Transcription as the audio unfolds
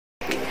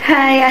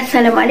Hi,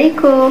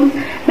 Assalamualaikum.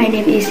 My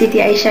name is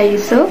Siti Aishah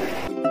Yusoff.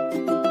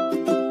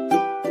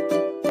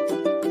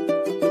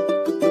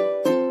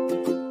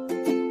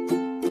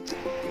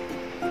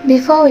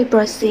 Before we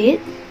proceed,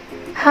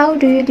 how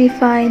do you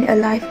define a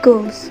life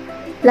goals?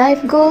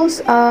 Life goals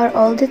are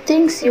all the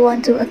things you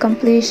want to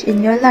accomplish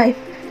in your life.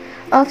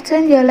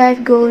 Often your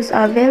life goals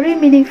are very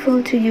meaningful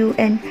to you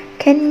and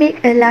can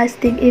make a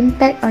lasting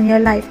impact on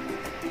your life.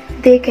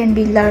 They can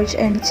be large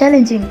and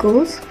challenging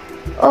goals,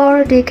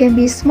 or they can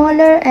be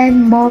smaller and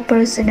more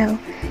personal.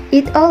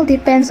 It all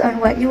depends on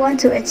what you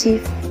want to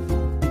achieve.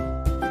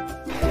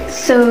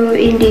 So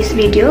in this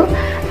video,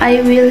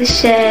 I will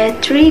share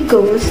 3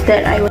 goals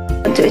that I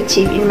want to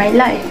achieve in my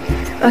life.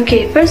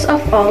 Okay, first of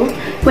all,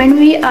 when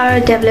we are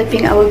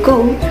developing our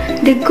goal,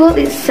 the goal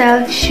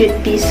itself should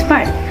be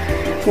smart.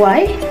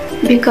 Why?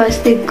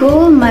 Because the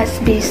goal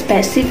must be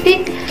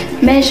specific,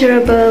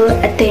 measurable,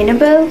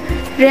 attainable,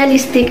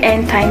 realistic,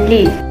 and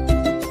timely.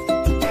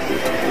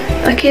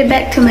 Okay,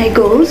 back to my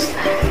goals.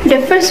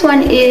 The first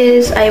one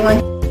is I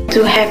want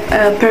to have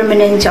a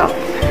permanent job.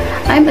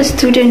 I'm a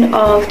student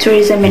of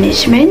tourism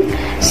management,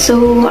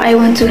 so I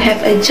want to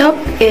have a job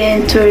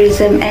in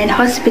tourism and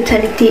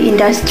hospitality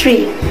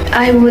industry.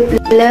 I would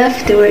love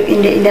to work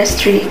in the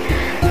industry.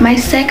 My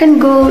second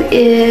goal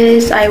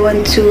is I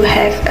want to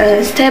have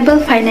a stable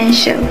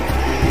financial.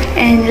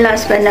 And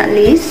last but not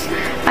least,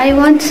 I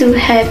want to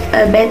have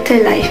a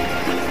better life.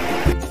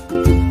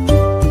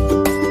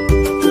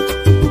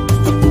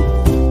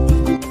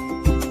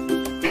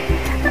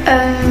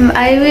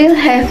 I will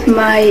have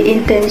my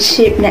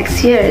internship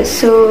next year,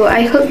 so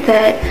I hope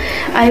that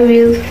I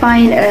will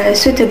find a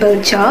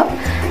suitable job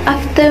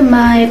after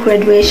my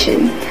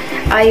graduation.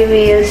 I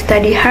will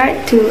study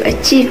hard to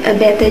achieve a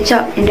better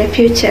job in the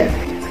future.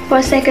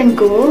 For second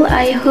goal,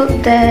 I hope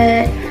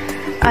that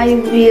I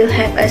will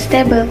have a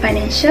stable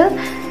financial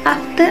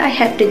after I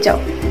have the job.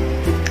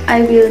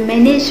 I will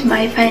manage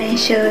my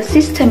financial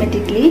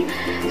systematically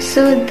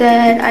so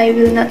that I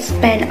will not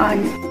spend on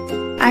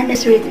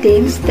unnecessary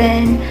things.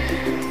 Then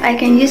I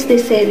can use the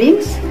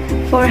savings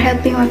for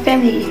helping my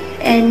family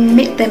and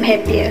make them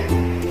happier.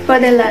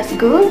 For the last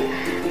goal,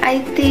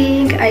 I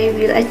think I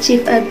will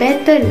achieve a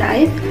better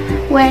life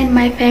when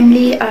my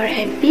family are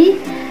happy,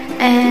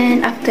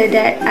 and after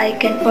that I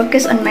can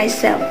focus on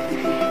myself.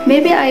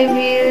 Maybe I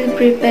will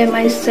prepare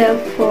myself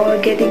for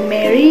getting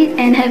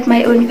married and have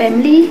my own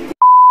family.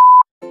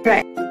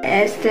 Right,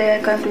 as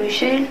the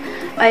conclusion,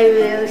 I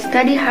will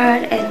study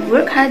hard and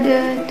work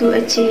harder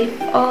to achieve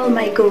all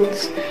my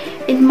goals.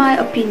 In my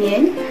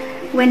opinion,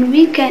 when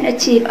we can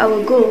achieve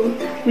our goal,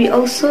 we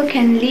also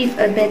can live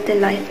a better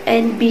life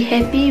and be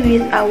happy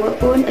with our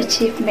own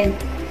achievement.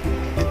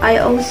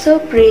 I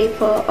also pray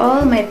for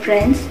all my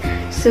friends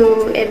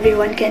so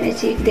everyone can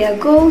achieve their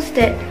goals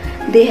that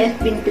they have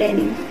been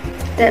planning.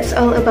 That's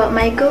all about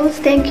my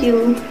goals. Thank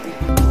you.